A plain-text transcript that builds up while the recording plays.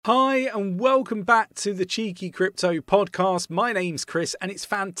Hi, and welcome back to the Cheeky Crypto Podcast. My name's Chris, and it's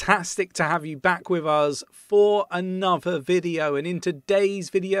fantastic to have you back with us for another video. And in today's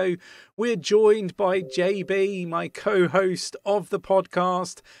video, we're joined by JB, my co-host of the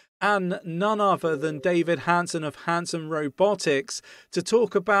podcast, and none other than David Hanson of Hanson Robotics to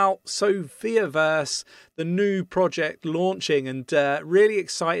talk about Sophiaverse, the new project launching, and really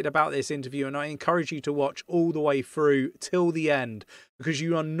excited about this interview. And I encourage you to watch all the way through till the end, because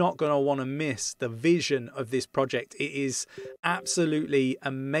you are not going to want to miss the vision of this project. It is absolutely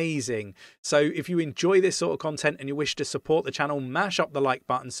amazing. So if you enjoy this sort of content and you wish to support the channel, mash up the like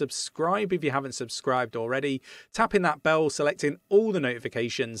button, subscribe if you haven't subscribed already, tapping that bell, selecting all the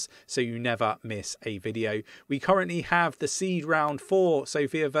notifications so you never miss a video. We currently have the seed round for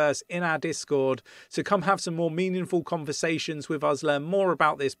Sophiaverse in our Discord, so come have some more meaningful conversations with us, learn more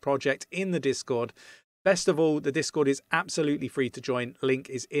about this project in the Discord. Best of all, the Discord is absolutely free to join. Link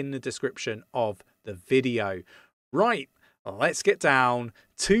is in the description of the video. Right, let's get down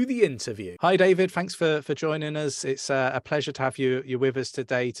to the interview. Hi, David. Thanks for joining us. It's a pleasure to have you with us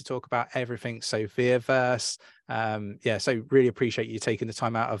today to talk about everything Sophiaverse. So really appreciate you taking the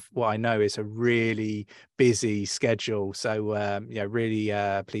time out of what I know is a really busy schedule. So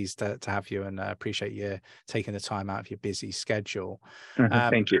really pleased to have you, and appreciate you taking the time out of your busy schedule.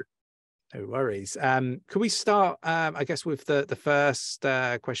 Thank you. No worries. Could we start, I guess, with the first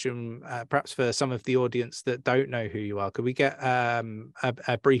question, perhaps for some of the audience that don't know who you are? Could we get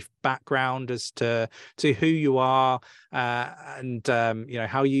a brief background as to who you are and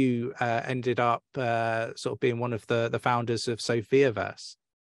how you ended up sort of being one of the founders of Sophiaverse?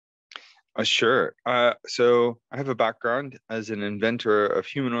 Sure. So I have a background as an inventor of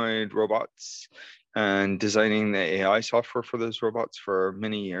humanoid robots and designing the AI software for those robots for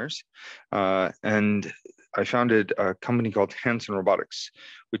many years. And I founded a company called Hanson Robotics,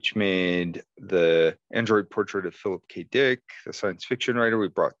 which made the android portrait of Philip K. Dick, the science fiction writer. We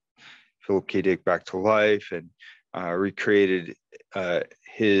brought Philip K. Dick back to life and recreated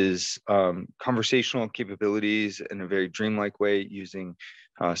his conversational capabilities in a very dreamlike way using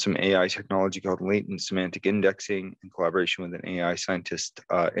some AI technology called latent semantic indexing in collaboration with an AI scientist,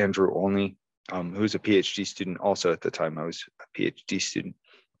 Andrew Olney, who was a PhD student also at the time. I was a PhD student.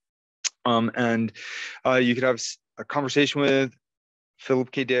 And you could have a conversation with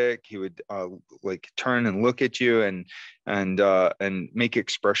Philip K. Dick. He would turn and look at you and make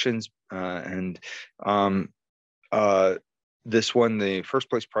expressions. This won the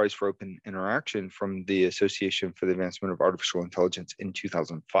first place prize for open interaction from the Association for the Advancement of Artificial Intelligence in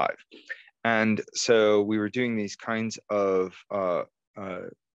 2005. And so we were doing these kinds of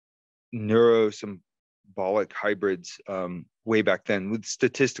neurosymbolic hybrids way back then with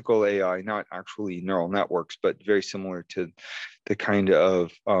statistical AI, not actually neural networks, but very similar to the kind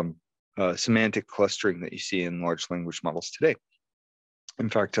of semantic clustering that you see in large language models today. In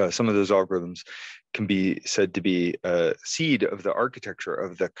fact, some of those algorithms can be said to be a seed of the architecture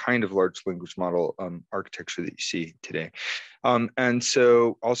of the kind of large language model architecture that you see today. And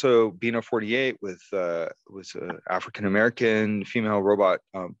so also Bina 48 was an African-American female robot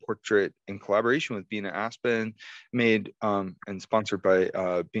portrait in collaboration with Bina Aspen, made and sponsored by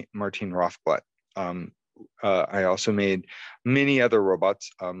Martine Rothblatt. I also made many other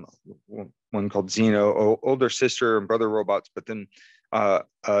robots, one called Xeno, older sister and brother robots, but then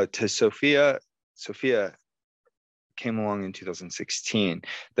to Sophia came along in 2016.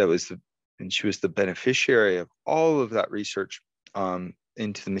 And she was the beneficiary of all of that research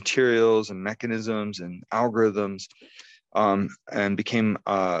into the materials and mechanisms and algorithms, and became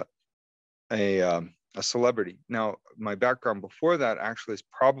a celebrity. Now, my background before that actually is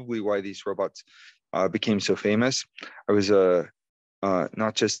probably why these robots became so famous. I was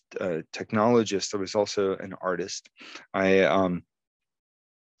not just a technologist, I was also an artist. I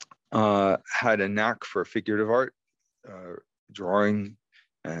had a knack for figurative art, drawing,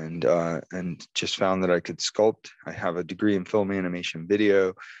 and just found that I could sculpt. I have a degree in film animation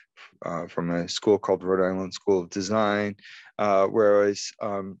video from a school called Rhode Island School of Design, where I was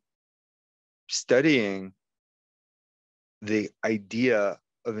studying the idea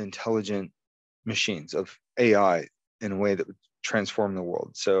of intelligent machines, of AI, in a way that would transform the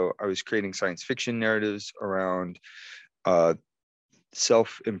world. So I was creating science fiction narratives around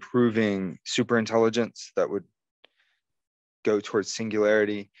self-improving superintelligence that would go towards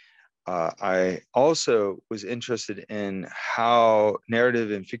singularity. I also was interested in how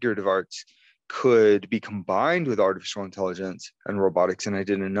narrative and figurative arts could be combined with artificial intelligence and robotics. And I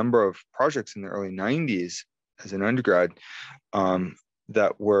did a number of projects in the early 90s as an undergrad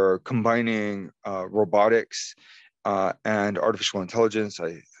that were combining robotics and artificial intelligence.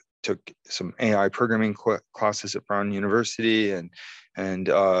 I took some AI programming classes at Brown University, and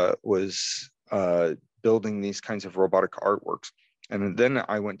was building these kinds of robotic artworks. And then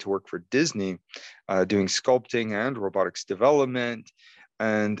I went to work for Disney, doing sculpting and robotics development,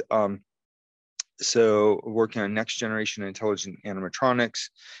 and so working on next generation intelligent animatronics.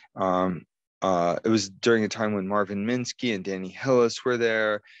 It was during a time when Marvin Minsky and Danny Hillis were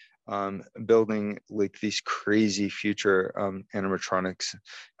there, building like these crazy future animatronics,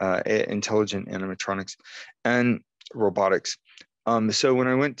 intelligent animatronics, and robotics. So when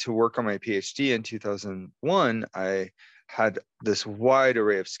I went to work on my PhD in 2001, I had this wide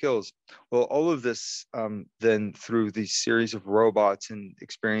array of skills. Well, all of this then through these series of robots and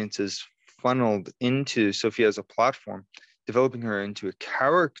experiences funneled into Sophia as a platform, developing her into a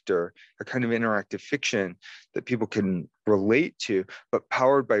character, a kind of interactive fiction that people can relate to, but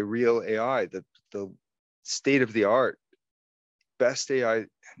powered by real AI, the state of the art, best AI and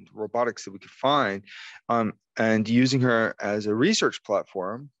robotics that we could find, and using her as a research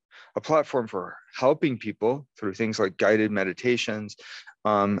platform, a platform for helping people through things like guided meditations,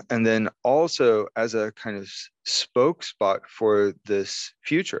 and then also as a kind of spoke spot for this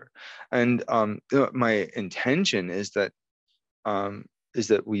future. And my intention is that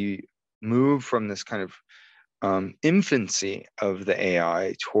we move from this kind of infancy of the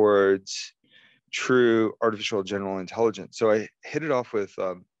AI towards true artificial general intelligence. So I hit it off with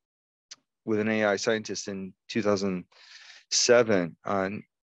an AI scientist in 2007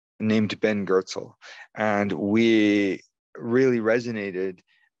 named Ben Goertzel, and we really resonated.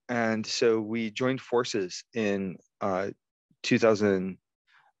 And so we joined forces in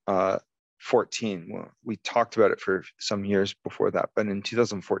 2014. Well, we talked about it for some years before that, but in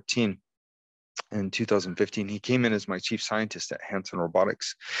 2014 and 2015, he came in as my chief scientist at Hanson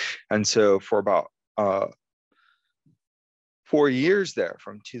Robotics. And so for about 4 years there,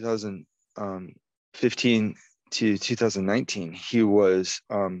 from 2015 to 2019, he was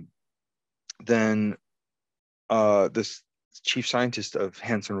then this chief scientist of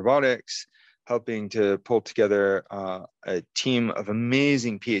Hanson Robotics, helping to pull together a team of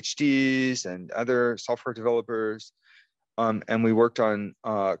amazing PhDs and other software developers. And we worked on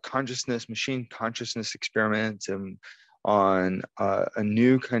machine consciousness experiments, and on a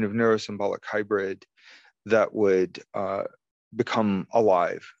new kind of neurosymbolic hybrid that would become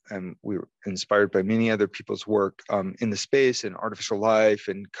alive. And we were inspired by many other people's work in the space, in artificial life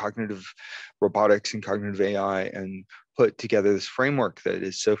and cognitive robotics and cognitive AI, and put together this framework that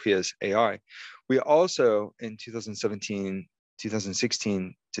is Sophia's AI. We also, in 2016 to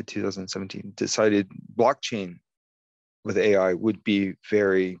 2017, decided blockchain with AI would be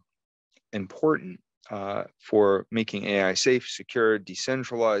very important for making AI safe, secure,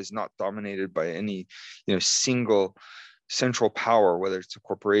 decentralized, not dominated by any single central power, whether it's a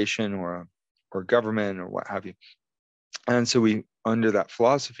corporation or government or what have you. And so we, under that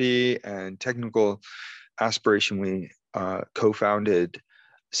philosophy and technical aspiration, we co-founded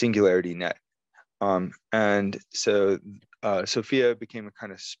Singularity Net. And so Sophia became a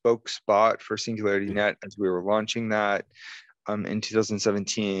kind of spoke spot for Singularity Net as we were launching that in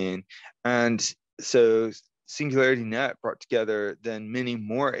 2017. And so Singularity Net brought together then many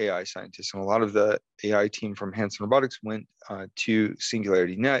more AI scientists, and a lot of the AI team from Hanson Robotics went to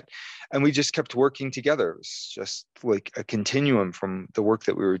Singularity Net, and we just kept working together. It was just like a continuum from the work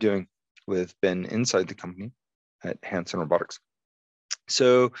that we were doing with Ben inside the company at Hanson Robotics.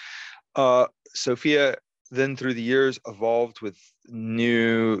 So Sophia then through the years evolved with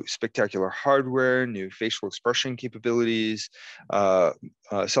new spectacular hardware, new facial expression capabilities,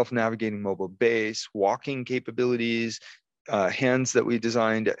 self-navigating mobile base, walking capabilities, hands that we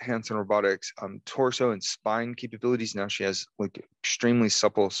designed at Hanson Robotics, torso and spine capabilities. Now she has like extremely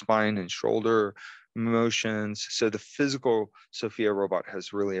supple spine and shoulder motions. So the physical Sophia robot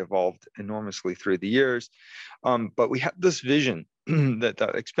has really evolved enormously through the years. But we had this vision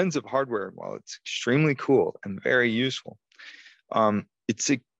that expensive hardware, while it's extremely cool and very useful,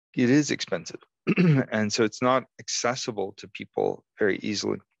 it is expensive. And so it's not accessible to people very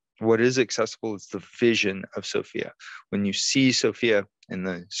easily. What is accessible is the vision of Sophia. When you see Sophia in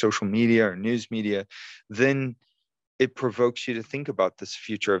the social media or news media, then it provokes you to think about this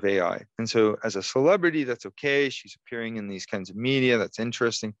future of AI. And so as a celebrity, that's okay. She's appearing in these kinds of media. That's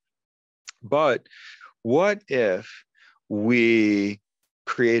interesting. But what if we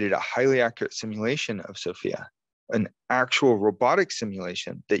created a highly accurate simulation of Sophia, an actual robotic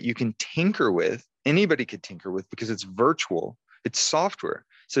simulation that you can tinker with, anybody could tinker with because it's virtual, it's software,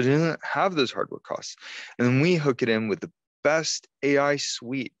 so it doesn't have those hardware costs. And then we hook it in with the best AI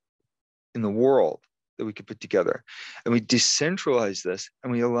suite in the world that we could put together. And we decentralize this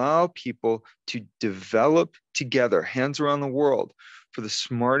and we allow people to develop together, hands around the world, for the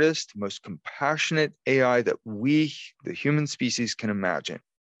smartest, most compassionate AI that we, the human species, can imagine.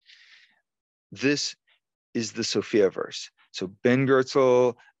 This is the Sophiaverse. So Ben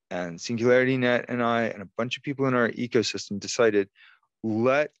Goertzel and SingularityNet and I and a bunch of people in our ecosystem decided,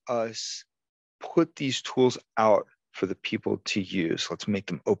 let us put these tools out for the people to use. Let's make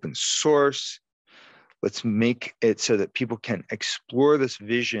them open source. Let's make it so that people can explore this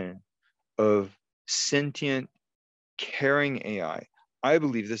vision of sentient, caring AI. I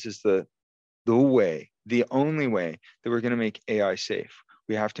believe this is the way, the only way that we're going to make AI safe.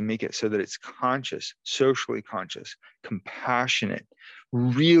 We have to make it so that it's conscious, socially conscious, compassionate,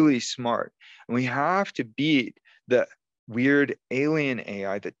 really smart. And we have to beat the weird alien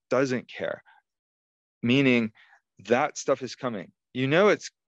AI that doesn't care, meaning that stuff is coming. You know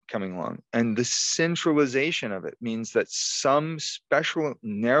it's coming along. And the centralization of it means that some special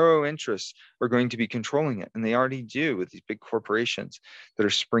narrow interests are going to be controlling it. And they already do with these big corporations that are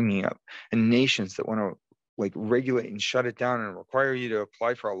springing up and nations that want to like regulate and shut it down and require you to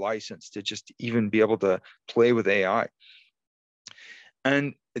apply for a license to just even be able to play with AI.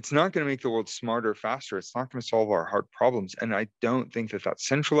 And it's not going to make the world smarter, faster. It's not going to solve our hard problems. And I don't think that that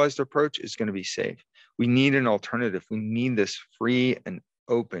centralized approach is going to be safe. We need an alternative. We need this free and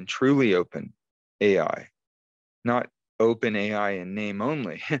open, truly open AI, not open AI in name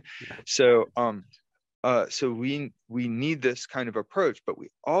only. So we need this kind of approach, but we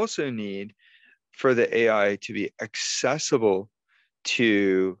also need for the AI to be accessible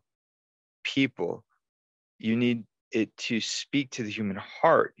to people. You need it to speak to the human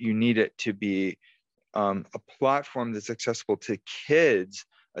heart. You need it to be a platform that's accessible to kids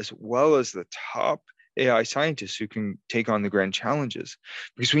as well as the top AI scientists who can take on the grand challenges,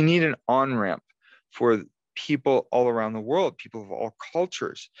 because we need an on-ramp for people all around the world, people of all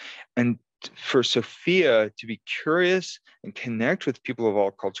cultures. And for Sophia to be curious and connect with people of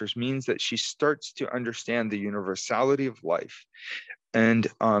all cultures means that she starts to understand the universality of life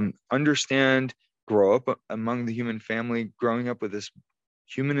and grow up among the human family, growing up with this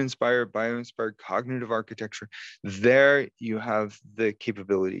human-inspired, bio-inspired cognitive architecture. There you have the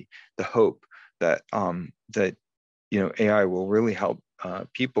capability, the hope that AI will really help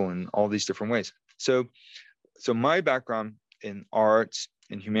people in all these different ways. So my background in arts,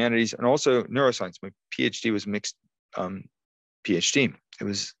 in humanities, and also neuroscience. My PhD was mixed PhD. It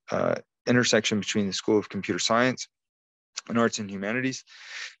was intersection between the School of Computer Science and Arts and Humanities,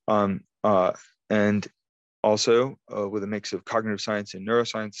 and also with a mix of cognitive science and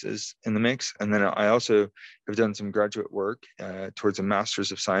neurosciences in the mix. And then I also have done some graduate work towards a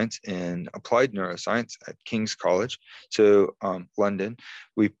Master's of Science in Applied Neuroscience at King's College, so London.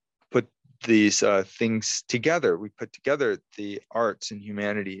 We put these things together. We put together the arts and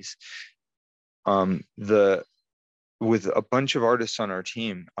humanities, with a bunch of artists on our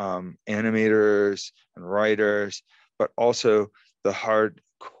team, animators and writers, but also the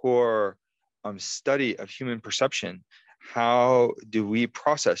hardcore study of human perception. How do we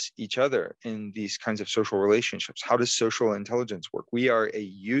process each other in these kinds of social relationships? How does social intelligence work? We are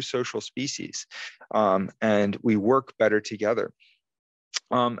a eusocial species, and we work better together.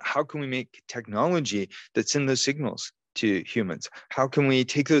 How can we make technology that sends those signals to humans? How can we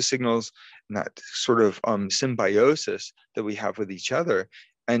take those signals and that sort of symbiosis that we have with each other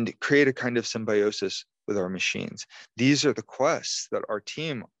and create a kind of symbiosis with our machines? These are the quests that our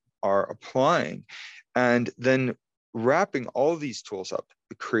team are applying, and then wrapping all these tools up,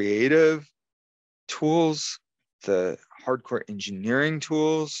 the creative tools, the hardcore engineering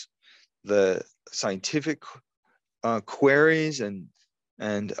tools, the scientific queries and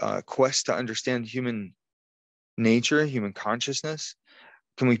quests to understand human nature, human consciousness.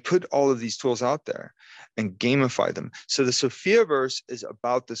 Can we put all of these tools out there and gamify them? So the Sophiaverse is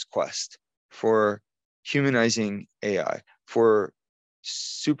about this quest for humanizing AI, for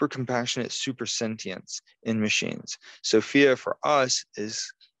super compassionate, super sentience in machines. Sophia for us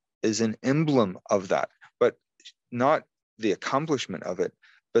is an emblem of that, but not the accomplishment of it,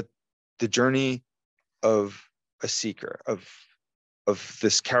 but the journey of a seeker, of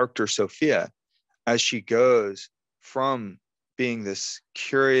this character Sophia, as she goes from being this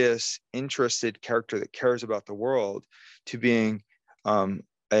curious, interested character that cares about the world to being a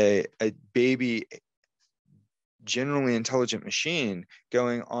baby, generally intelligent machine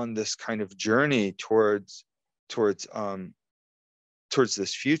going on this kind of journey towards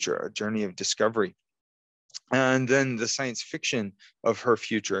this future, a journey of discovery. and then the science fiction of her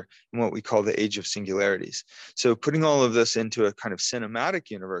future and what we call the age of singularities. So putting all of this into a kind of cinematic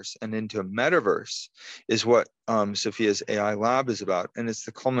universe and into a metaverse is what Sophia's AI lab is about. And it's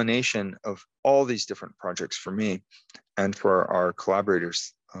the culmination of all these different projects for me and for our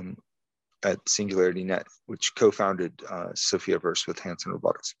collaborators at Singularity Net, which co-founded Sophiaverse with Hanson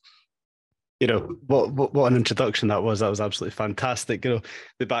Robotics. You know, what an introduction that was. That was absolutely fantastic. You know,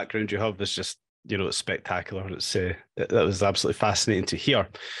 the background you have is just, you know, it's spectacular. It's that was absolutely fascinating to hear.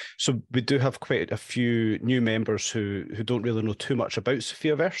 So we do have quite a few new members who don't really know too much about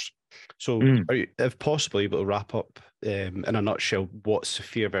Sophiaverse. So are you, if possible, able to wrap up in a nutshell what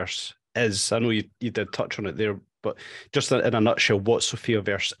Sophiaverse is? I know you did touch on it there, but just in a nutshell, what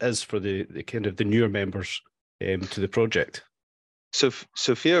Sophiaverse is for the kind of the newer members to the project. So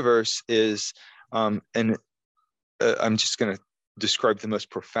Sophiaverse is, and I'm just going to describe the most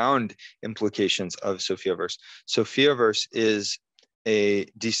profound implications of Sophiaverse. Sophiaverse is a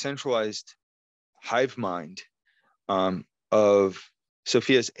decentralized hive mind of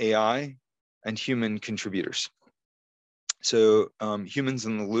Sophia's AI and human contributors. So humans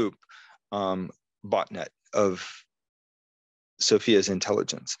in the loop botnet of Sophia's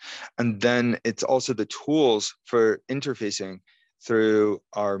intelligence. And then it's also the tools for interfacing through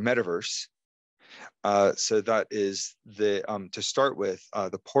our metaverse. So that is the, to start with,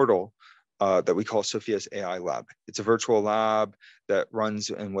 the portal that we call Sophia's AI Lab. It's a virtual lab that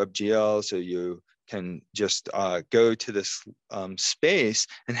runs in WebGL, so you can just go to this space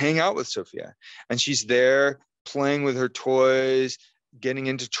and hang out with Sophia. And she's there playing with her toys, getting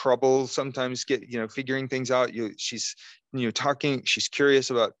into trouble, sometimes figuring things out. She's talking, she's curious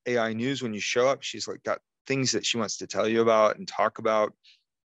about AI news when you show up. She's like got things that she wants to tell you about and talk about.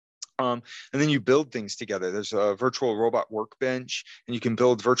 And then you build things together. There's a virtual robot workbench, and you can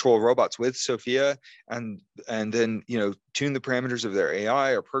build virtual robots with Sophia, and then tune the parameters of their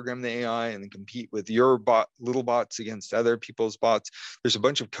AI or program the AI, and then compete with your little bots against other people's bots. There's a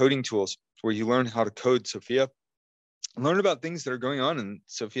bunch of coding tools where you learn how to code Sophia, learn about things that are going on in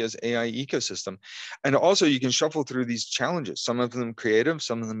Sophia's AI ecosystem. And also you can shuffle through these challenges, some of them creative,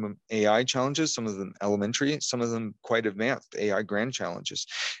 some of them AI challenges, some of them elementary, some of them quite advanced AI grand challenges.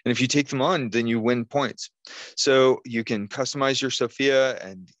 And if you take them on, then you win points. So you can customize your Sophia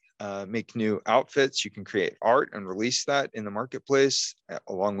and make new outfits. You can create art and release that in the marketplace,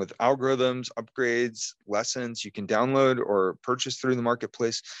 along with algorithms, upgrades, lessons you can download or purchase through the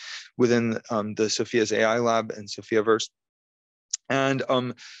marketplace within the Sophia's AI Lab and Sophiaverse. And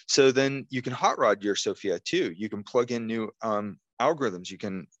so then you can hot rod your Sophia too. You can plug in new algorithms. You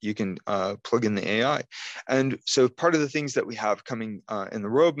can plug in the AI. And so part of the things that we have coming in the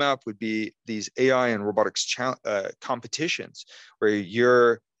roadmap would be these AI and robotics competitions, where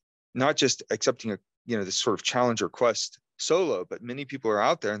you're not just accepting this sort of challenge or quest solo, but many people are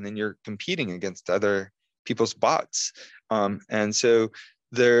out there, and then you're competing against other people's bots. And so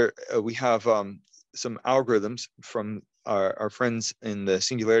there we have some algorithms from our friends in the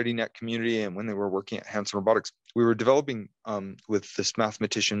Singularity Net community, and when they were working at Hanson Robotics, we were developing with this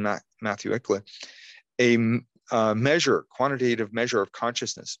mathematician Matthew Eckle a quantitative measure of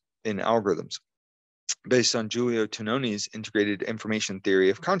consciousness in algorithms, based on Giulio Tononi's integrated information theory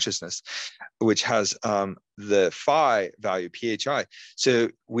of consciousness, which has the phi value, PHI. So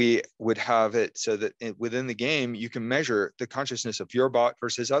we would have it so that within the game, you can measure the consciousness of your bot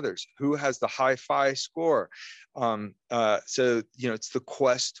versus others. Who has the high phi score? So, it's the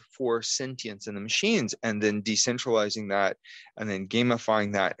quest for sentience in the machines, and then decentralizing that, and then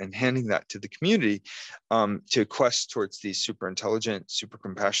gamifying that and handing that to the community to quest towards these super intelligent, super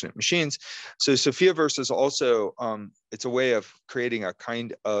compassionate machines. So Sophiaverse is also, it's a way of creating a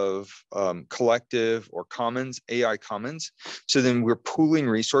kind of collective or commons, AI commons. So then we're pooling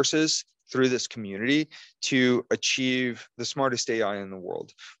resources through this community to achieve the smartest AI in the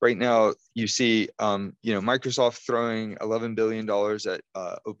world. Right now, you see, Microsoft throwing $11 billion at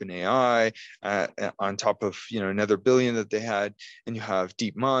OpenAI on top of, another billion that they had. And you have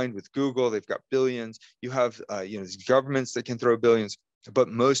DeepMind with Google, they've got billions. You have, these governments that can throw billions. But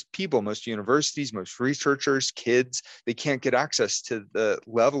most people, most universities, most researchers, kids, they can't get access to the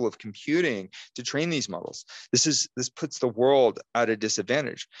level of computing to train these models. This puts the world at a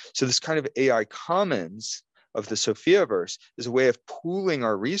disadvantage. So this kind of AI commons of the Sophiaverse is a way of pooling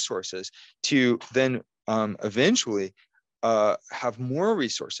our resources to then eventually have more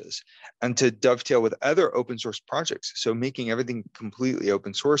resources and to dovetail with other open source projects. So making everything completely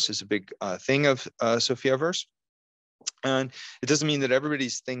open source is a big thing of Sophiaverse. And it doesn't mean that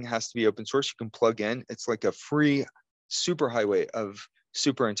everybody's thing has to be open source. You can plug in. It's like a free superhighway of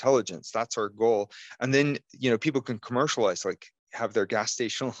super intelligence. That's our goal. And then, people can commercialize, like have their gas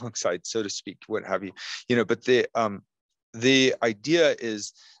station alongside, so to speak, what have you, but the idea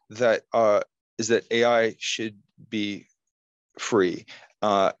is that AI should be free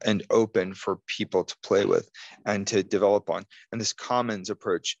and open for people to play with and to develop on. And this commons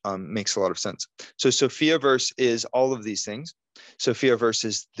approach makes a lot of sense. So Sophiaverse is all of these things. Sophiaverse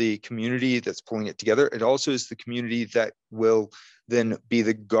is the community that's pulling it together. It also is the community that will then be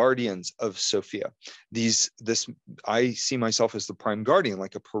the guardians of Sophia. I see myself as the prime guardian,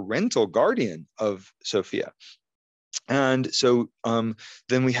 like a parental guardian of Sophia. And so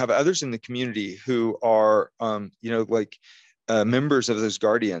then we have others in the community who are, members of those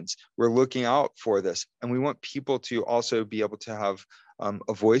guardians. We're looking out for this, and we want people to also be able to have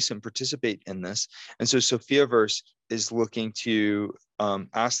a voice and participate in this. And so Sophiaverse is looking to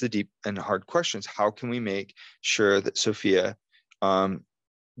ask the deep and hard questions. How can we make sure that Sophia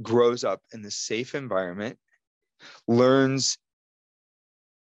grows up in the safe environment, learns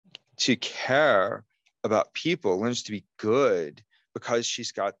to care about people, learns to be good because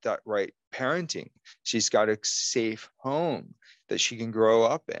she's got that right parenting. She's got a safe home that she can grow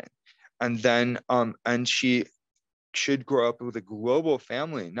up in. And then, and she should grow up with a global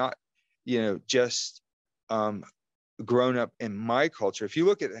family, not, just grown up in my culture. If you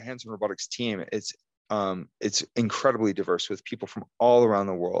look at the Hands On Robotics team, it's incredibly diverse with people from all around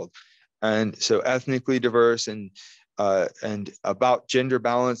the world. And so ethnically diverse and about gender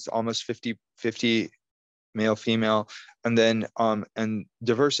balanced, almost 50-50 male, female, and then and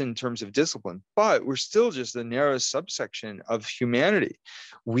diverse in terms of discipline. But we're still just the narrowest subsection of humanity.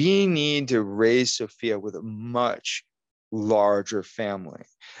 We need to raise Sophia with a much larger family,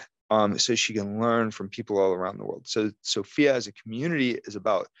 so she can learn from people all around the world. So Sophia as a community is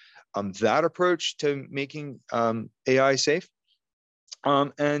about that approach to making AI safe.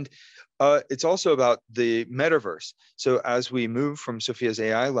 And it's also about the metaverse. So as we move from Sophia's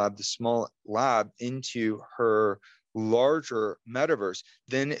AI lab, the small lab, into her larger metaverse,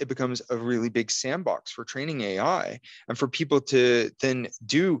 then it becomes a really big sandbox for training AI and for people to then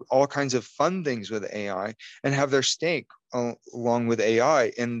do all kinds of fun things with AI and have their stake along with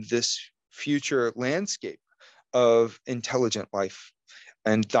AI in this future landscape of intelligent life.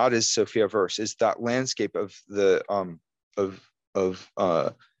 And that is Sophiaverse, is that landscape of the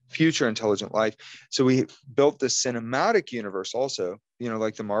future intelligent life. So we built this cinematic universe also,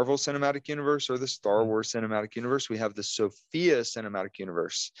 like the Marvel cinematic universe or the Star Wars cinematic universe. We have the Sophia cinematic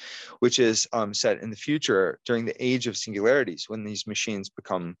universe, which is set in the future during the age of singularities, when these machines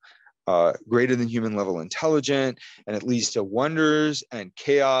become greater than human level intelligent, and it leads to wonders and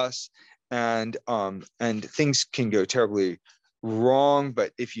chaos, and things can go terribly wrong,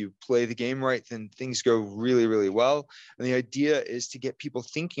 but if you play the game right, then things go really, really well. And the idea is to get people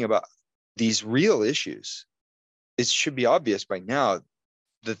thinking about these real issues. It should be obvious by now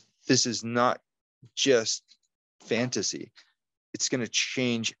that this is not just fantasy. It's going to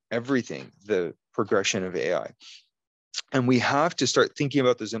change everything, the progression of AI. And we have to start thinking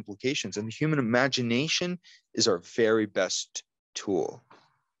about those implications. And the human imagination is our very best tool.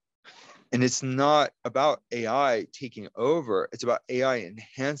 And it's not about AI taking over. It's about AI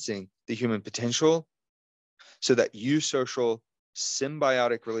enhancing the human potential, so that eusocial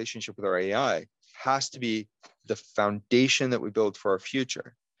symbiotic relationship with our AI has to be the foundation that we build for our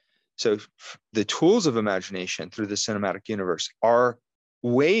future. So the tools of imagination through the cinematic universe are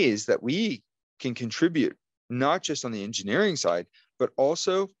ways that we can contribute, not just on the engineering side, but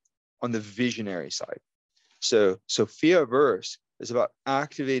also on the visionary side. So Sophiaverse is about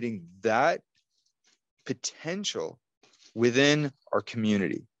activating that potential within our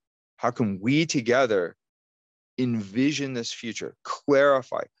community. How can we together envision this future,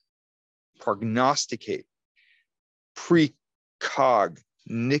 clarify, prognosticate, with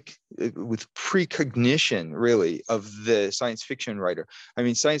precognition, really, of the science fiction writer. I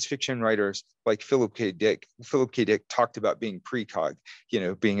mean, science fiction writers like Philip K. Dick talked about being precog,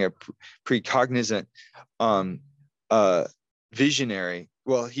 being a precognizant visionary.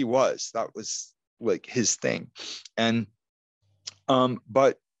 Well, that was like his thing. And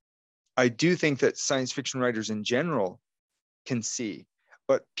but I do think that science fiction writers in general can see,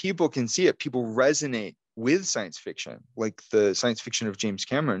 but people can see it. People resonate with science fiction, like the science fiction of James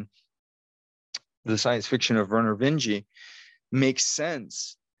Cameron, the science fiction of Vernor Vinge makes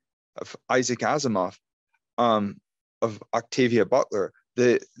sense, of Isaac Asimov, of Octavia Butler.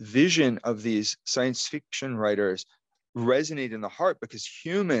 The vision of these science fiction writers resonate in the heart because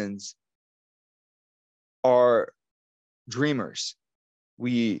humans are dreamers.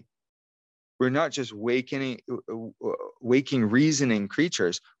 We we're not just waking reasoning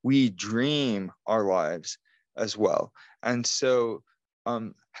creatures, we dream our lives as well. And so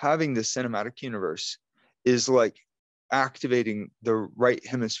having the cinematic universe is like activating the right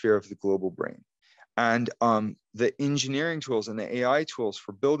hemisphere of the global brain. And the engineering tools and the AI tools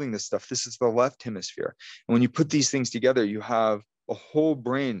for building this stuff, this is the left hemisphere. And when you put these things together, you have a whole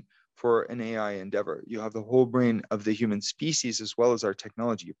brain for an AI endeavor. You have the whole brain of the human species as well as our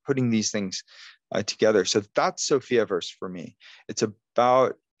technology. You're putting these things together. So that's Sophiaverse for me. It's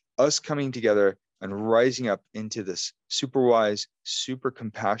about us coming together and rising up into this super wise, super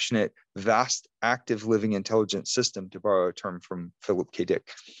compassionate, vast, active, living, intelligent system, to borrow a term from Philip K. Dick.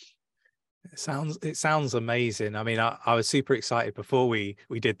 It sounds amazing. I mean, I was super excited before we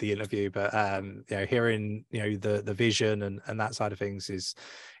did the interview, but you know, hearing, you know, the vision and that side of things is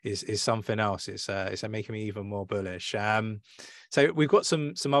something else. It's making me even more bullish. So we've got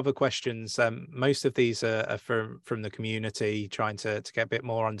some other questions. Most of these are from the community, trying to get a bit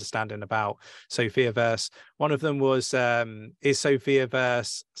more understanding about Sophiaverse. One of them was, is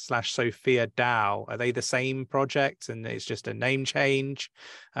Sophiaverse / Sophia DAO, are they the same project and it's just a name change?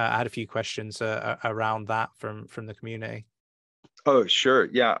 I had a few questions around that from the community. Oh, sure.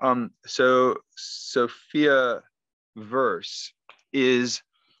 Yeah. So Sophiaverse is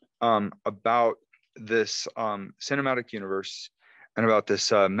about this cinematic universe and about this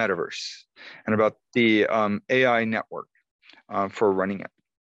metaverse and about the AI network for running it.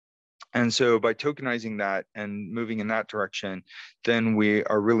 And so by tokenizing that and moving in that direction, then we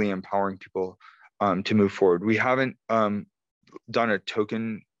are really empowering people to move forward. We haven't done a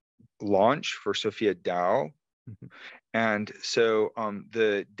token launch for Sophia DAO. Mm-hmm. And so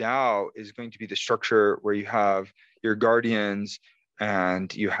the DAO is going to be the structure where you have your guardians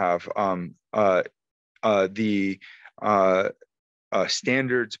and you have the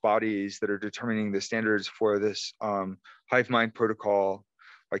standards bodies that are determining the standards for this hive mind protocol,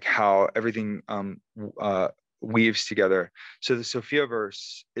 like how everything weaves together. So the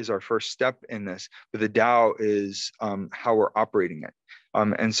Sophiaverse is our first step in this, but the DAO is how we're operating it.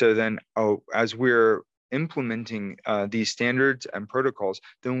 And so then as we're implementing these standards and protocols,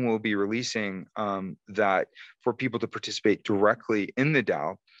 then we'll be releasing that for people to participate directly in the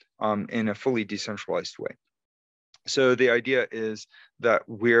DAO in a fully decentralized way. So the idea is that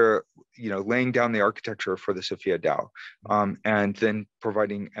we're, laying down the architecture for the Sophia DAO, and then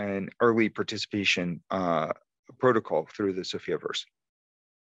providing an early participation protocol through the Sophiaverse.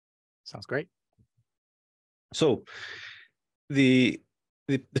 Sounds great. So the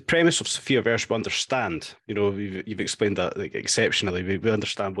premise of Sophiaverse, we understand, you've explained that like exceptionally. We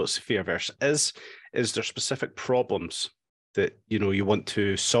understand what Sophiaverse is. Is there specific problems that, you want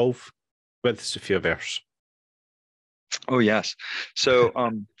to solve with Sophiaverse? Oh, yes. So,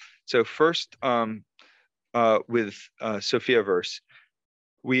 so first, with Sophiaverse,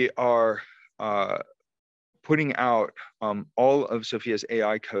 we are putting out all of Sophia's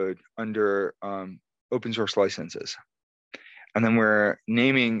AI code under open source licenses. And then we're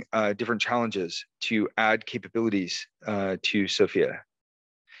naming different challenges to add capabilities to Sophia.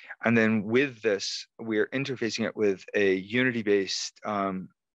 And then with this, we're interfacing it with a Unity-based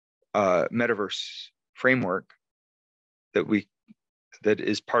Metaverse framework that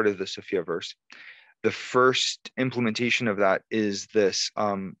is part of the Sophiaverse. The first implementation of that is this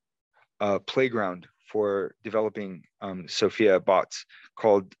playground for developing Sophia bots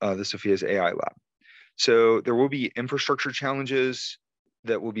called the Sophia's AI Lab. So there will be infrastructure challenges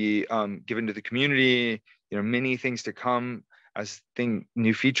that will be given to the community, many things to come as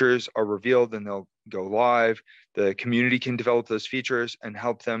new features are revealed and they'll go live. The community can develop those features and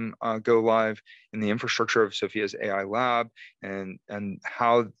help them go live in the infrastructure of Sophia's AI Lab, and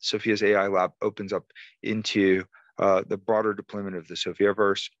how Sophia's AI Lab opens up into the broader deployment of the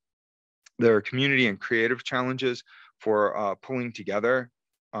Sophiaverse. There are community and creative challenges for pulling together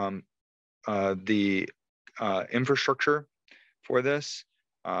the infrastructure for this.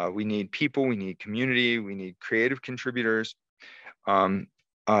 We need people, we need community, we need creative contributors.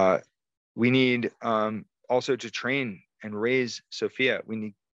 We need also to train and raise Sophia. We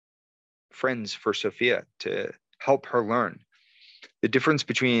need friends for Sophia to help her learn. The difference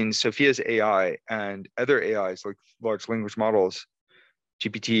between Sophia's AI and other AIs like large language models,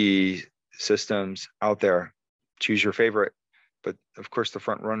 GPT systems out there, choose your favorite. But of course, the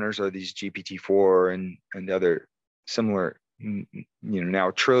front runners are these GPT-4 and other similar,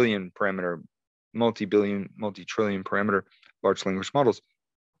 now trillion parameter, multi-billion, multi-trillion parameter large language models.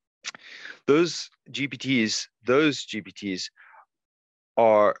 Those GPT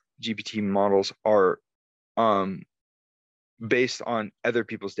models are based on other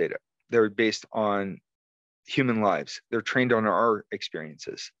people's data. they're based on human lives. They're trained on our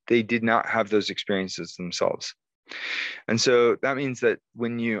experiences. They did not have those experiences themselves. And so that means that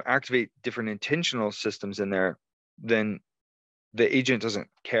when you activate different intentional systems in there, then the agent doesn't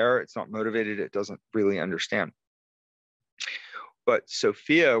care, it's not motivated, it doesn't really understand. But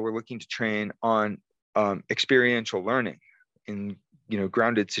Sophia, we're looking to train on experiential learning in,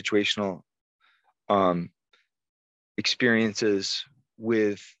 grounded situational experiences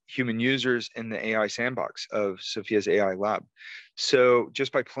with human users in the AI sandbox of Sophia's AI lab. So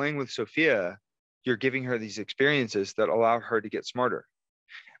just by playing with Sophia, you're giving her these experiences that allow her to get smarter.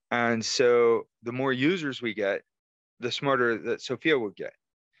 And so the more users we get, the smarter that Sophia will get.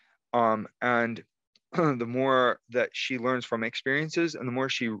 And the more that she learns from experiences, and the more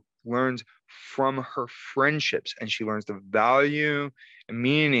she learns from her friendships, and she learns the value and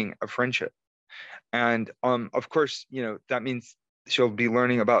meaning of friendship. And of course, that means she'll be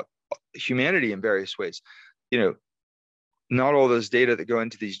learning about humanity in various ways. Not all those data that go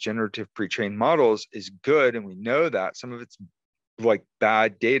into these generative pre-trained models is good, and we know that some of it's like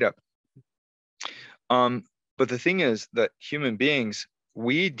bad data. But the thing is that human beings,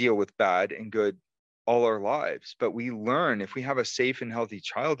 we deal with bad and good all our lives, but we learn if we have a safe and healthy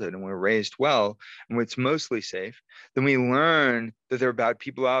childhood and we're raised well, and it's mostly safe, then we learn that there are bad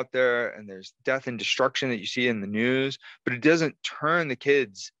people out there and there's death and destruction that you see in the news, but it doesn't turn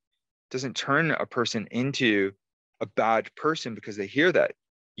a person into a bad person because they hear that.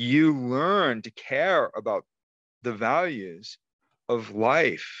 You learn to care about the values of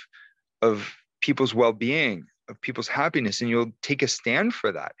life, of people's well-being, of people's happiness, and you'll take a stand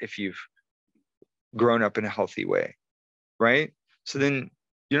for that if you've grown up in a healthy way, right? So then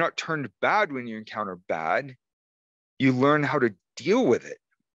you're not turned bad when you encounter bad. You learn how to deal with it.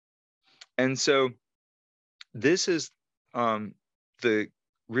 And so this is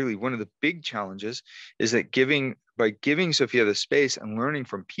really one of the big challenges, is that by giving Sophia the space and learning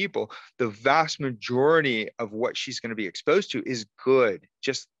from people, the vast majority of what she's going to be exposed to is good,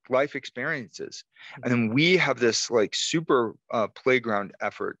 just life experiences. And then we have this like super playground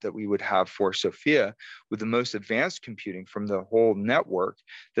effort that we would have for Sophia with the most advanced computing from the whole network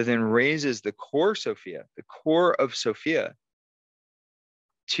that then raises the core of Sophia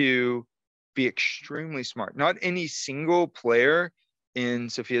to be extremely smart. Not any single player in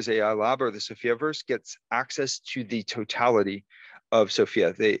Sophia's AI lab or the Sophiaverse gets access to the totality of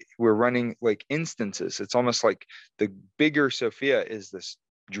Sophia. We're running like instances. It's almost like the bigger Sophia is this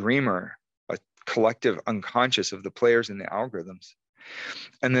dreamer, a collective unconscious of the players and the algorithms.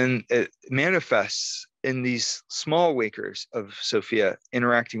 And then it manifests in these small wakers of Sophia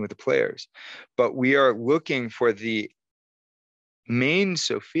interacting with the players. But we are looking for the main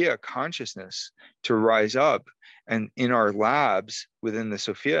Sophia consciousness to rise up, and in our labs within the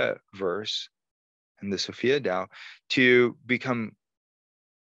Sophiaverse and the Sophia DAO to become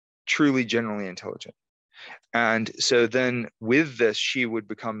truly generally intelligent. And so then with this, she would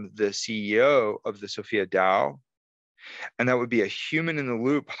become the CEO of the Sophia DAO, and that would be a human in the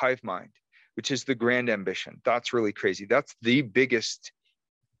loop hive mind, which is the grand ambition. That's really crazy. That's the biggest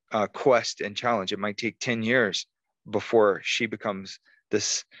quest and challenge. It might take 10 years before she becomes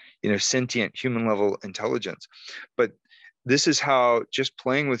this, sentient human level intelligence. But this is how just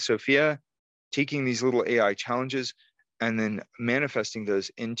playing with Sophia, taking these little AI challenges and then manifesting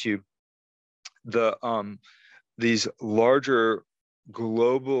those into the these larger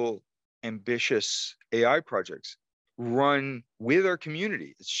global ambitious AI projects run with our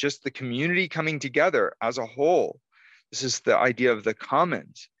community. It's just the community coming together as a whole. This is the idea of the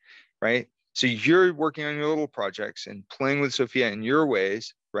commons, right? So you're working on your little projects and playing with Sophia in your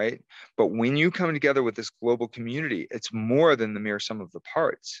ways, right? But when you come together with this global community, it's more than the mere sum of the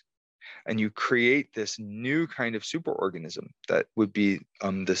parts. And you create this new kind of superorganism that would be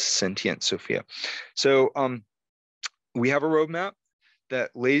the sentient Sophia. So we have a roadmap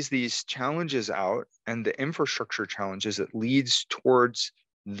that lays these challenges out and the infrastructure challenges that leads towards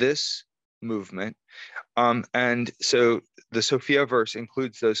this movement. And so the Sophiaverse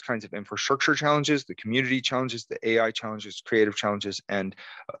includes those kinds of infrastructure challenges, the community challenges, the AI challenges, creative challenges, and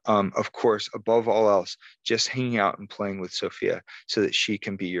of course, above all else, just hanging out and playing with Sophia so that she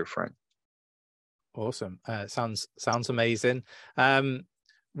can be your friend. Awesome. Sounds amazing.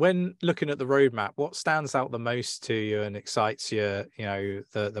 When looking at the roadmap, what stands out the most to you and excites you,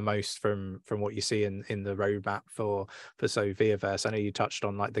 the most from what you see in the roadmap for Sophiaverse? I know you touched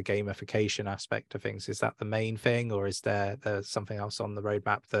on like the gamification aspect of things. Is that the main thing, or is there something else on the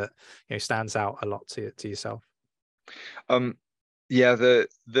roadmap that stands out a lot to yourself? Yeah,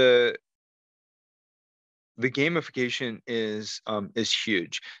 the the gamification is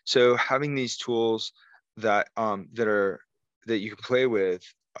huge. So having these tools that that you can play with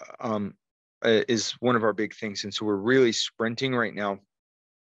is one of our big things. And so we're really sprinting right now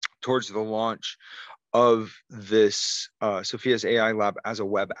towards the launch of this Sophia's AI Lab as a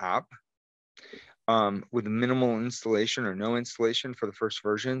web app, with minimal installation or no installation for the first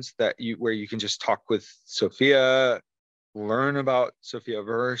versions, where you can just talk with Sophia, learn about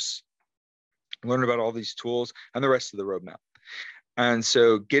Sophiaverse, learn about all these tools and the rest of the roadmap. And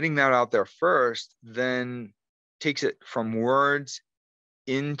so getting that out there first then takes it from words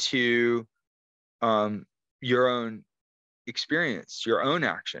into your own experience, your own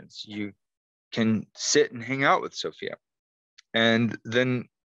actions. You can sit and hang out with Sophia, and then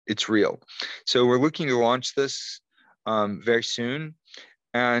it's real. So we're looking to launch this very soon,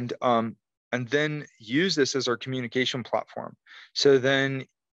 and then use this as our communication platform. So then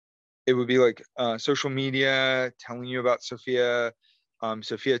it would be like social media telling you about Sophia,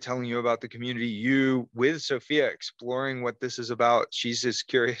 Sophia telling you about the community, you with Sophia exploring what this is about. She's as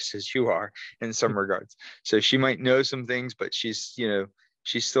curious as you are in some regards. So she might know some things, but she's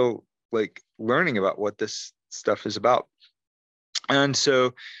still like learning about what this stuff is about. And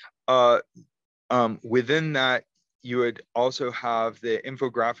so within that, you would also have the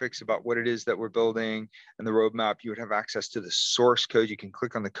infographics about what it is that we're building and the roadmap. You would have access to the source code. You can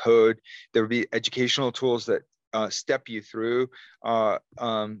click on the code. There would be educational tools that step you through how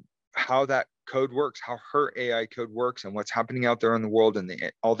that code works, how her AI code works, and what's happening out there in the world,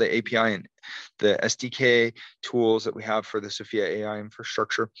 and all the API and the SDK tools that we have for the Sophia AI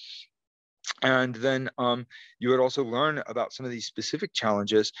infrastructure. And then you would also learn about some of these specific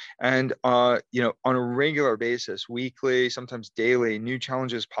challenges, and on a regular basis, weekly, sometimes daily, new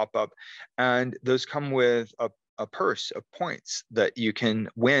challenges pop up, and those come with a purse of points that you can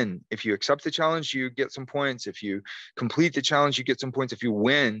win. If you accept the challenge, you get some points. If you complete the challenge, you get some points. If you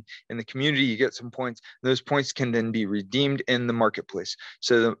win in the community, you get some points. Those points can then be redeemed in the marketplace.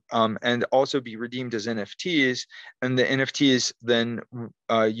 So and also be redeemed as NFTs. And the NFTs then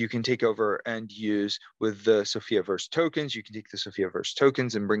you can take over and use with the Sophiaverse tokens. You can take the Sophiaverse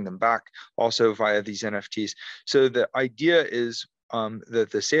tokens and bring them back also via these NFTs. So the idea is that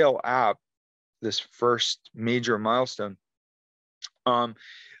the sale app, this first major milestone,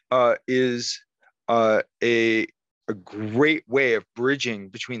 is a great way of bridging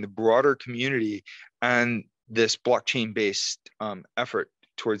between the broader community and this blockchain-based effort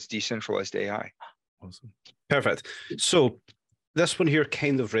towards decentralized AI. Awesome. Perfect. So this one here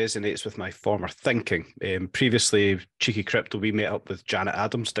kind of resonates with my former thinking. Previously, Cheeky Crypto, we met up with Janet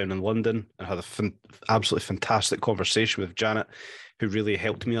Adams down in London and had a absolutely fantastic conversation with Janet, who really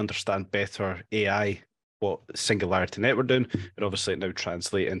helped me understand better AI, what Singularity Net were doing, and obviously it now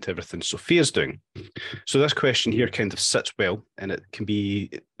translate into everything Sophia's doing. So this question here kind of sits well, and it can be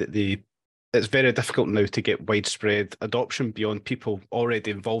it's very difficult now to get widespread adoption beyond people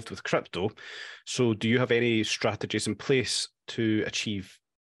already involved with crypto. So do you have any strategies in place to achieve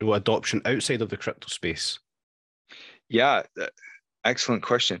adoption outside of the crypto space? Yeah, excellent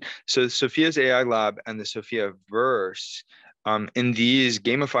question. So Sophia's AI Lab and the Sophiaverse, in these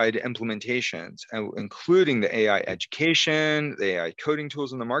gamified implementations, including the AI education, the AI coding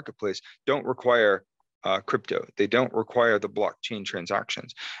tools in the marketplace, don't require crypto. They don't require the blockchain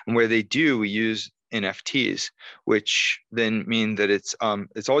transactions. And where they do, we use NFTs, which then mean that it's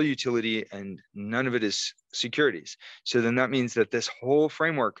all utility and none of it is securities. So then that means that this whole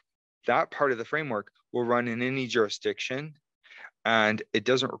framework, that part of the framework, will run in any jurisdiction, and it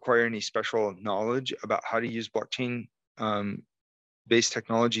doesn't require any special knowledge about how to use blockchain based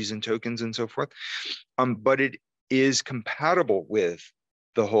technologies and tokens and so forth. But it is compatible with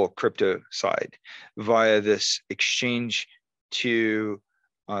the whole crypto side via this exchange to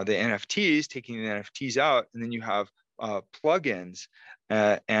the NFTs, taking the NFTs out, and then you have plugins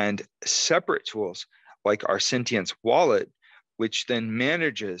and separate tools like our Sentience wallet, which then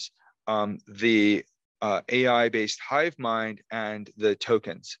manages the AI-based hive mind and the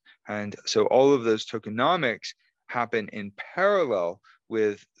tokens. And so all of those tokenomics happen in parallel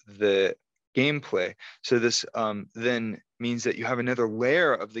with the gameplay. So this then means that you have another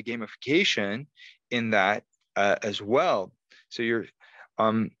layer of the gamification in that as well. So you're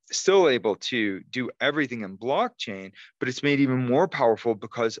still able to do everything in blockchain, but it's made even more powerful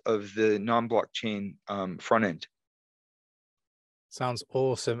because of the non-blockchain front end. Sounds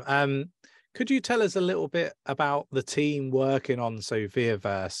awesome. Could you tell us a little bit about the team working on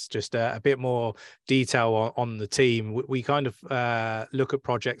Sophiaverse? Just a bit more detail on the team. We kind of look at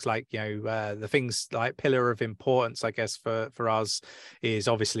projects like, the things like pillar of importance, I guess, for us is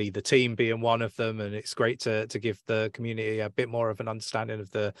obviously the team being one of them. And it's great to give the community a bit more of an understanding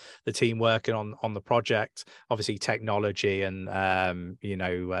of the team working on the project. Obviously, technology and,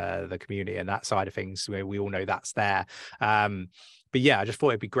 the community and that side of things, we all know that's there. But yeah, I just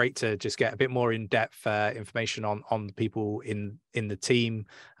thought it'd be great to just get a bit more in-depth information on the people in the team,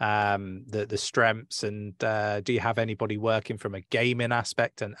 the strengths, and do you have anybody working from a gaming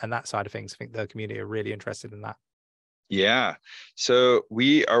aspect and that side of things? I think the community are really interested in that. Yeah, so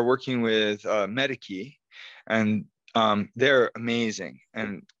we are working with Metakey, and they're amazing.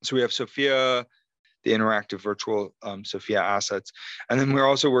 And so we have Sophia, the interactive virtual Sophia assets, and then we're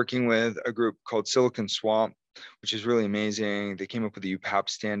also working with a group called Silicon Swamp, which is really amazing. They came up with the UPAP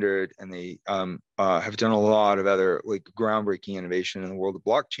standard, and they have done a lot of other like groundbreaking innovation in the world of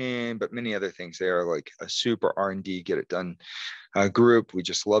blockchain, but many other things. They are like a super R&D, get it done group. We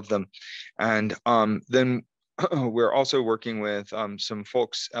just love them. And then we're also working with some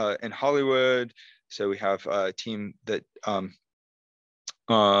folks in Hollywood. So we have a team that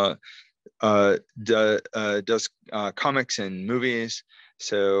does comics and movies.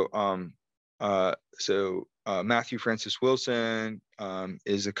 So Matthew Francis Wilson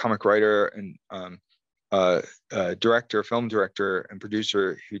is a comic writer and director, film director, and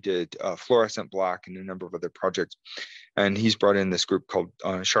producer who did Fluorescent Black and a number of other projects. And he's brought in this group called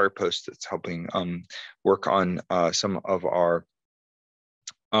Sharpost that's helping work on some of our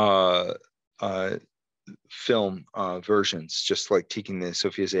film versions, just like taking the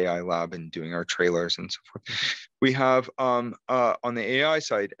Sophia's AI lab and doing our trailers and so forth. We have on the AI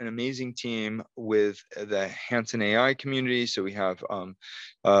side an amazing team with the Hanson AI community. So we have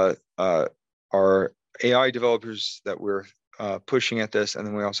our AI developers that we're pushing at this, and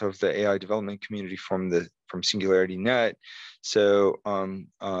then we also have the AI development community from Singularity Net. So some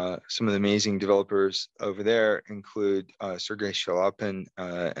of the amazing developers over there include Sergey Shalapin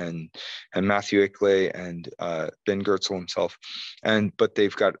and Matthew Ickley and Ben Gertzel himself, but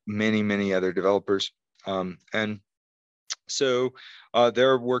they've got many other developers, and so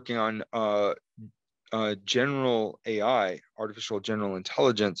they're working on general AI, artificial general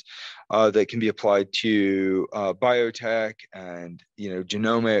intelligence, that can be applied to biotech and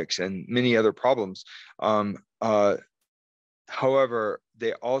genomics and many other problems. However,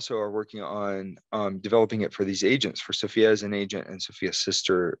 they also are working on developing it for these agents, for Sophia as an agent and Sophia's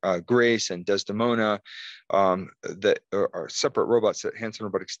sister Grace and Desdemona, that are separate robots that Hanson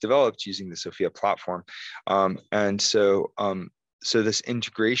Robotics developed using the Sophia platform, and so. So this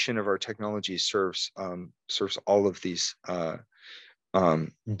integration of our technology serves all of these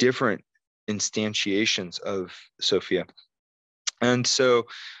different instantiations of Sophia, and so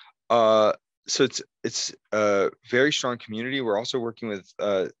it's a very strong community. We're also working with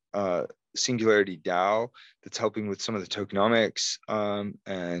Singularity DAO that's helping with some of the tokenomics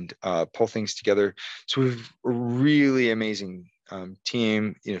and pull things together. So we have a really amazing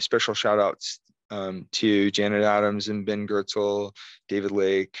team. Special shout outs to Janet Adams and Ben Gertzel, David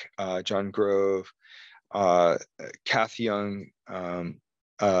Lake, John Grove, Kath Young,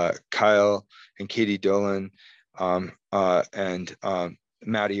 Kyle and Katie Dolan, and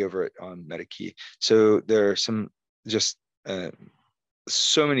Maddie over at Metakey. So there are some just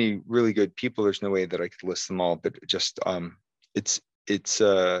so many really good people. There's no way that I could list them all, but just it's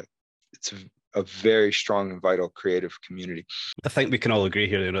a very strong and vital creative community. I think we can all agree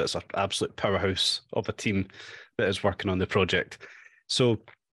here, it's an absolute powerhouse of a team that is working on the project. So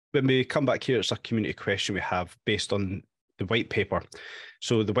when we come back here, it's a community question we have based on the white paper.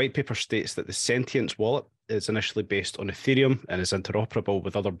 So the white paper states that the Sentience wallet is initially based on Ethereum and is interoperable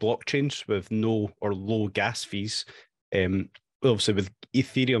with other blockchains with no or low gas fees. Obviously, with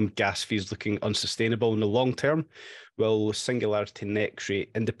Ethereum gas fees looking unsustainable in the long term, will Singularity Net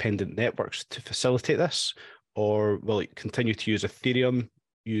create independent networks to facilitate this, or will it continue to use Ethereum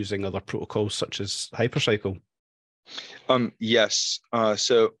using other protocols such as Hypercycle? Yes.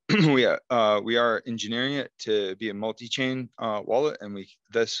 So we are engineering it to be a multi-chain wallet, and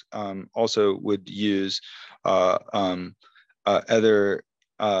this also would use other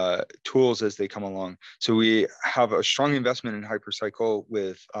tools as they come along. So we have a strong investment in Hypercycle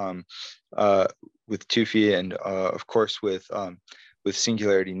with Tufi and of course with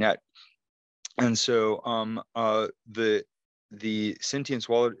Singularity Net. And so the Sentience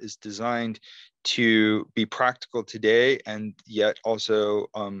wallet is designed to be practical today and yet also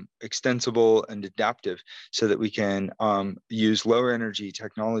extensible and adaptive, so that we can use lower energy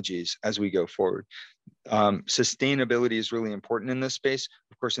technologies as we go forward. Sustainability is really important in this space.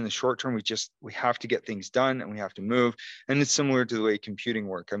 Of course, in the short term, we have to get things done and we have to move. And it's similar to the way computing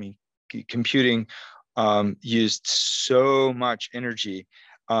work. I mean, computing used so much energy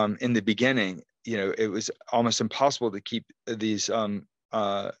in the beginning. You know, it was almost impossible to keep these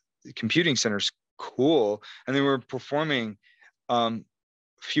computing centers cool, and they were performing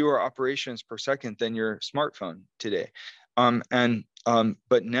fewer operations per second than your smartphone today.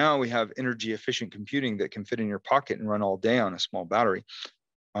 But now we have energy efficient computing that can fit in your pocket and run all day on a small battery,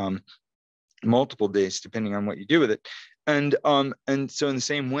 multiple days, depending on what you do with it. And so in the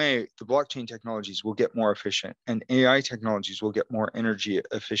same way, the blockchain technologies will get more efficient and AI technologies will get more energy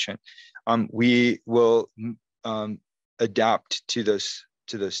efficient. We will adapt to those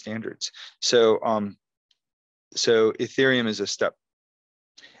standards. So Ethereum is a step.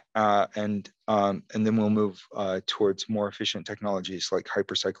 And then we'll move towards more efficient technologies like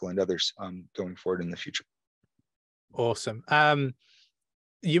Hypercycle and others going forward in the future. Awesome.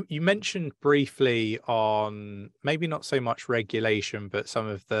 You mentioned briefly on maybe not so much regulation, but some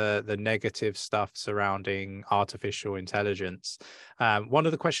of the negative stuff surrounding artificial intelligence. One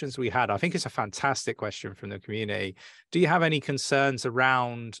of the questions we had, I think it's a fantastic question from the community. Do you have any concerns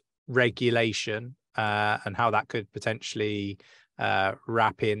around regulation and how that could potentially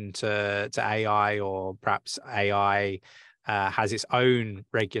wrap into AI, or perhaps AI has its own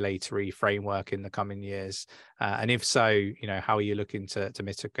regulatory framework in the coming years? And if so, you know, how are you looking to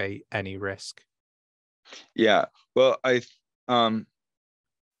mitigate any risk? Yeah, well, I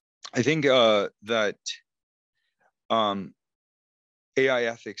think that AI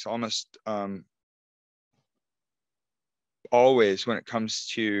ethics almost always, when it comes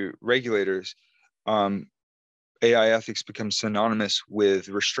to regulators, AI ethics becomes synonymous with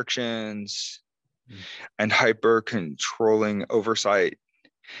restrictions and hyper controlling oversight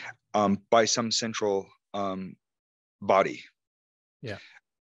by some central body. Yeah.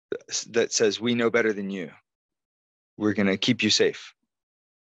 That says, we know better than you. We're going to keep you safe.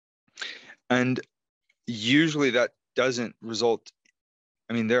 And usually that doesn't result.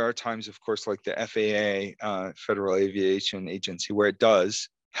 I mean, there are times, of course, like the FAA, Federal Aviation Agency, where it does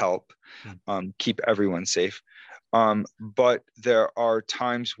help keep everyone safe. But there are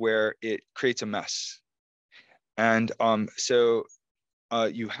times where it creates a mess. And so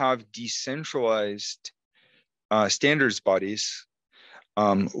you have decentralized standards bodies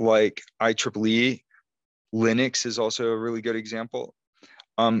like IEEE. Linux is also a really good example,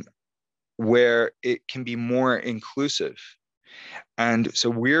 where it can be more inclusive. And so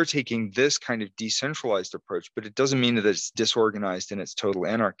we're taking this kind of decentralized approach, but it doesn't mean that it's disorganized and it's total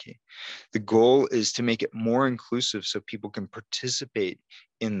anarchy. The goal is to make it more inclusive so people can participate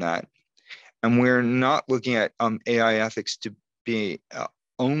in that. And we're not looking at AI ethics to be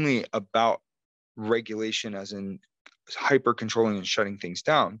only about regulation, as in hyper controlling and shutting things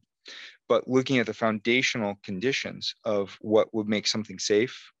down, but looking at the foundational conditions of what would make something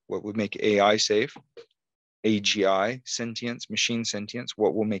safe, what would make AI safe, AGI, sentience, machine sentience,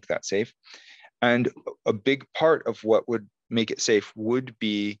 what will make that safe. And a big part of what would make it safe would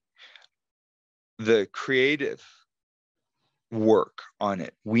be the creative work on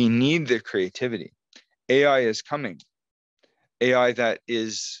it. We need the creativity. AI is coming. AI that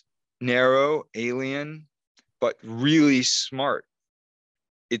is narrow, alien, but really smart.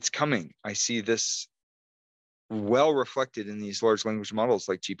 It's coming. I see this well reflected in these large language models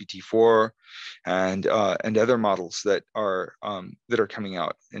like GPT-4 and other models that are coming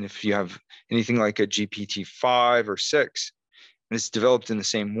out. And if you have anything like a GPT-5 or 6, and it's developed in the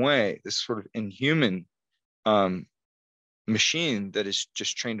same way, this sort of inhuman machine that is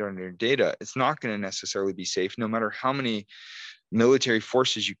just trained on your data, it's not going to necessarily be safe, no matter how many military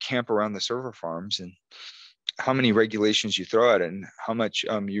forces you camp around the server farms and how many regulations you throw at it and how much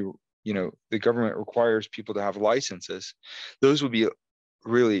the government requires people to have licenses. Those would be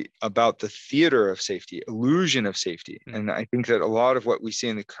really about the theater of safety, illusion of safety. And I think that a lot of what we see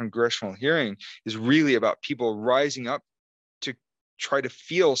in the congressional hearing is really about people rising up to try to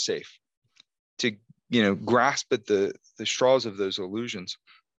feel safe, to grasp at the straws of those illusions.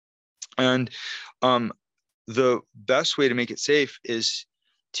 And the best way to make it safe is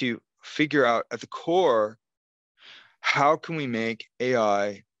to figure out at the core, how can we make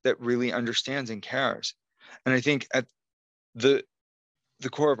AI that really understands and cares? And I think at the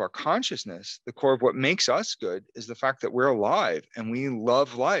core of our consciousness, the core of what makes us good, is the fact that we're alive and we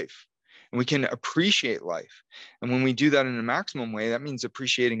love life. and we can appreciate life. And when we do that in a maximum way, that means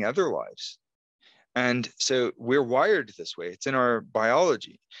appreciating other lives. And so we're wired this way. It's in our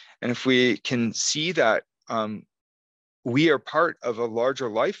biology. And if we can see that we are part of a larger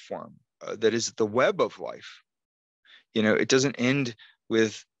life form that is the web of life, it doesn't end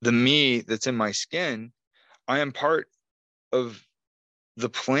with the me that's in my skin. I am part of the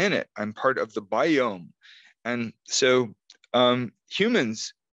planet. I'm part of the biome. And so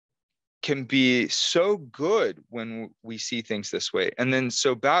humans can be so good when we see things this way, and then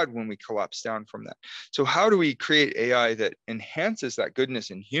so bad when we collapse down from that. So how do we create AI that enhances that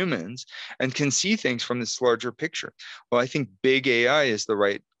goodness in humans and can see things from this larger picture? Well, I think big AI is the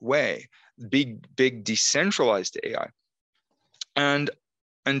right way, big decentralized AI. And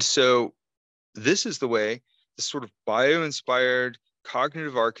so this is the way, this sort of bio-inspired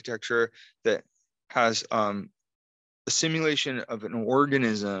cognitive architecture that has a simulation of an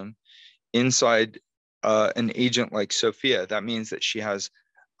organism inside an agent like Sophia. That means that she has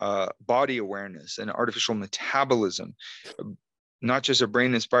body awareness and artificial metabolism, not just a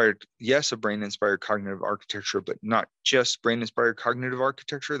brain-inspired cognitive architecture, but not just brain-inspired cognitive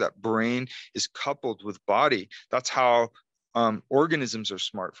architecture. That brain is coupled with body. That's how organisms are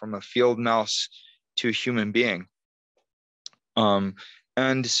smart, from a field mouse to a human being.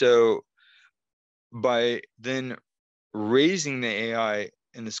 And so by then raising the AI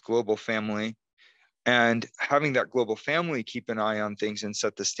in this global family and having that global family keep an eye on things and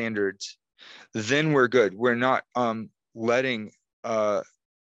set the standards, then we're good. We're not letting the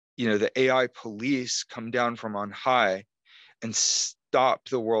AI police come down from on high and stop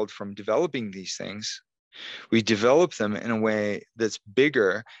the world from developing these things. We develop them in a way that's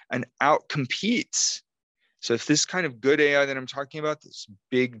bigger and outcompetes. So if this kind of good AI that I'm talking about, this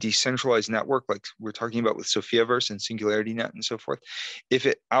big decentralized network, like we're talking about with Sophiaverse and SingularityNet and so forth, if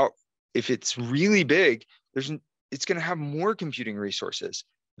it's really big, it's going to have more computing resources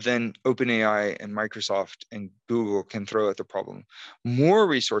than OpenAI and Microsoft and Google can throw at the problem, more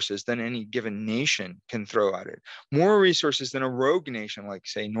resources than any given nation can throw at it, more resources than a rogue nation like,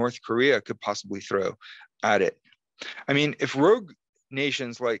 say, North Korea could possibly throw at it. I mean, if rogue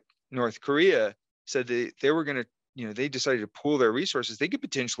nations like North Korea said they were going to, they decided to pool their resources, they could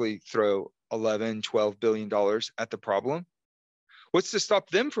potentially throw $11-12 billion at the problem. What's to stop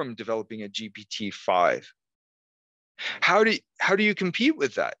them from developing a GPT-5? How do you compete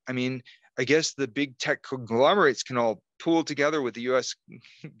with that? I mean, I guess the big tech conglomerates can all pool together with the US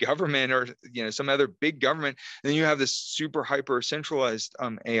government or some other big government, and then you have this super hyper centralized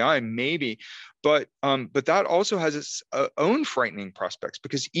AI, maybe. But that also has its own frightening prospects,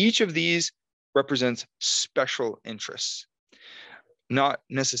 because each of these represents special interests, not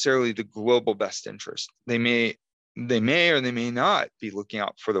necessarily the global best interest. They may or they may not be looking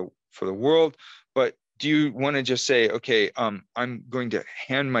out for the world. But do you want to just say, okay, I'm going to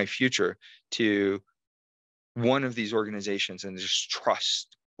hand my future to one of these organizations and just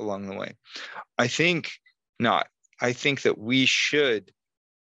trust along the way? I think not. I think that we should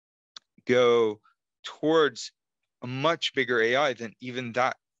go towards a much bigger AI than even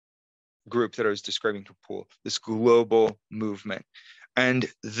that group that I was describing to pool, this global movement.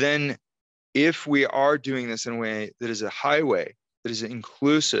 And then if we are doing this in a way that is a highway, that is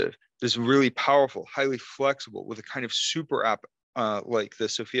inclusive, that is really powerful, highly flexible, with a kind of super app like the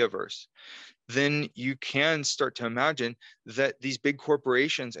Sophiaverse, then you can start to imagine that these big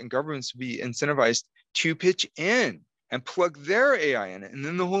corporations and governments be incentivized to pitch in and plug their AI in it. And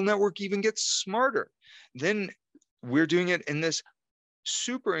then the whole network even gets smarter. Then we're doing it in this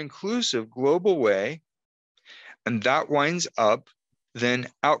super inclusive global way. And that winds up then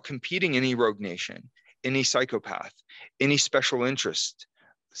outcompeting any rogue nation, any psychopath, any special interest,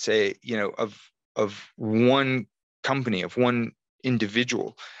 say, of one company, of one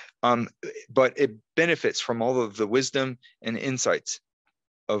individual. But it benefits from all of the wisdom and insights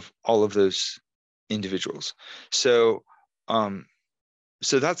of all of those individuals. So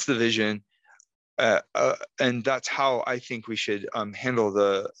that's the vision. And that's how I think we should handle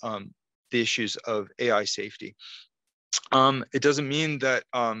the issues of AI safety. It doesn't mean that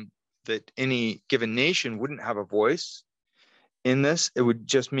that any given nation wouldn't have a voice in this. It would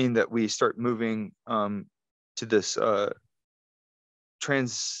just mean that we start moving to this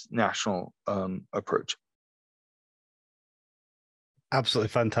transnational approach. Absolutely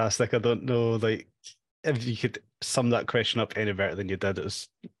fantastic. I don't know, if you could sum that question up any better than you did. It was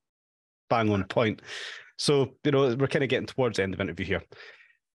bang on point. So, we're kind of getting towards the end of the interview here.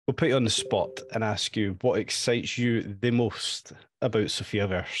 We'll put you on the spot and ask you what excites you the most about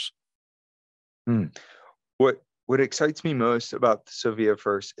Sophiaverse. What what excites me most about the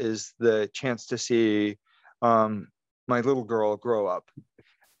Sophiaverse is the chance to see my little girl grow up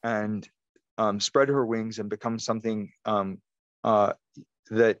and spread her wings and become something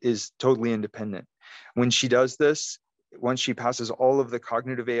that is totally independent. When she does this, once she passes all of the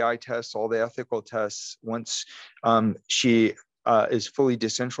cognitive AI tests, all the ethical tests, once she is fully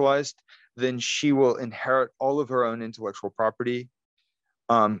decentralized, then she will inherit all of her own intellectual property.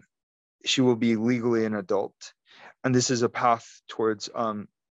 She will be legally an adult. And this is a path towards AI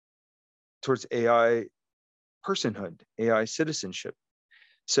personhood, AI citizenship.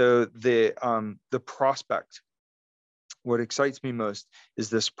 So the prospect, what excites me most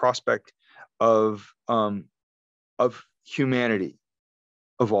is this prospect of humanity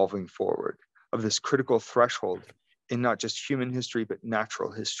evolving forward, of this critical threshold in not just human history, but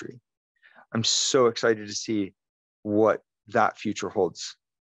natural history. I'm so excited to see what that future holds.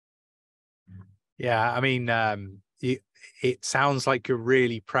 Yeah, I mean, it sounds like you're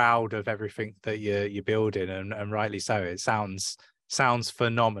really proud of everything that you're building, and rightly so. It sounds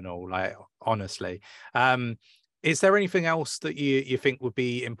phenomenal, like, honestly. Is there anything else that you think would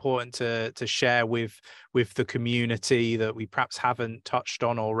be important to share with the community that we perhaps haven't touched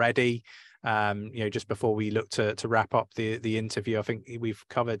on already? Just before we look to wrap up the interview, I think we've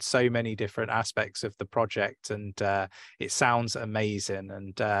covered so many different aspects of the project, and it sounds amazing.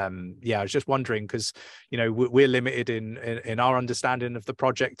 And I was just wondering, because we're limited in our understanding of the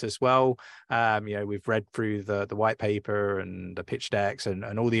project as well. We've read through the white paper and the pitch decks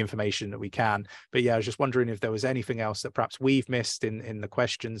and all the information that we can. But yeah, I was just wondering if there was anything else that perhaps we've missed in the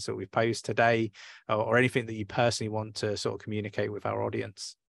questions that we've posed today, or anything that you personally want to sort of communicate with our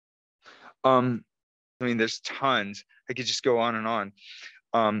audience. I mean, there's tons. I could just go on and on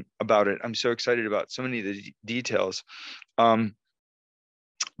about it. I'm so excited about so many of the details. But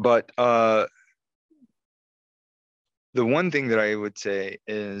the one thing that I would say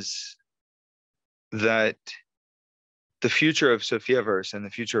is that the future of Sophiaverse and the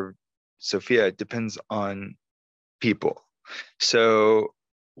future of Sophia depends on people. So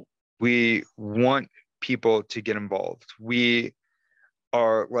we want people to get involved. We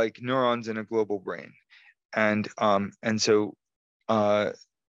are like neurons in a global brain, and so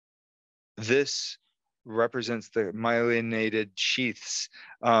this represents the myelinated sheaths,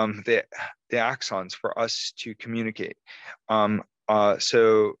 the axons for us to communicate.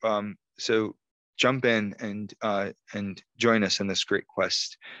 So jump in and join us in this great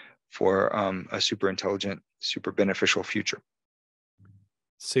quest for a super intelligent, super beneficial future.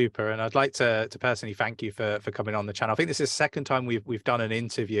 Super. And I'd like to personally thank you for coming on the channel. I think this is the second time we've done an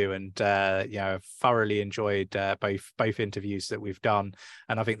interview, and I've thoroughly enjoyed both interviews that we've done.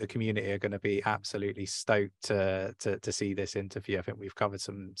 And I think the community are going to be absolutely stoked to see this interview. I think we've covered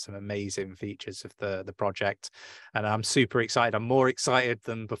some amazing features of the project, and I'm super excited. I'm more excited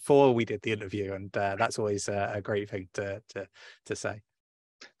than before we did the interview, and that's always a great thing to say.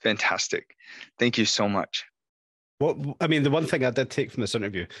 Fantastic. Thank you so much. Well, I mean, the one thing I did take from this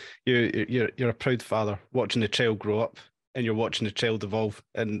interview, you're a proud father watching the child grow up, and you're watching the child evolve.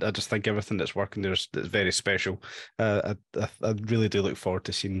 And I just think everything that's working there is very special. I really do look forward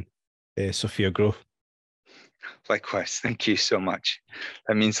to seeing Sophia grow. Likewise. Thank you so much.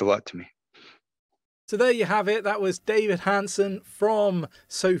 That means a lot to me. So there you have it. That was David Hanson from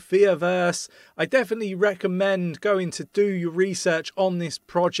Sophiaverse. I definitely recommend going to do your research on this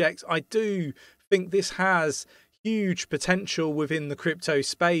project. I do think this has huge potential within the crypto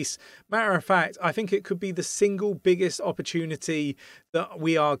space. Matter of fact, I think it could be the single biggest opportunity that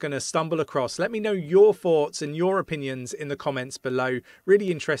we are going to stumble across. Let me know your thoughts and your opinions in the comments below. Really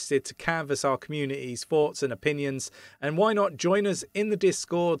interested to canvass our community's thoughts and opinions. And why not join us in the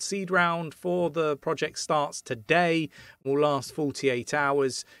Discord? Seed round for the project starts today. Will last 48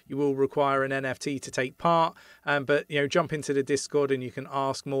 hours. You will require an NFT to take part. But jump into the Discord and you can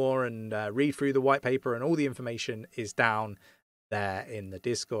ask more and read through the white paper, and all the information is down there in the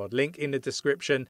Discord. Link in the description.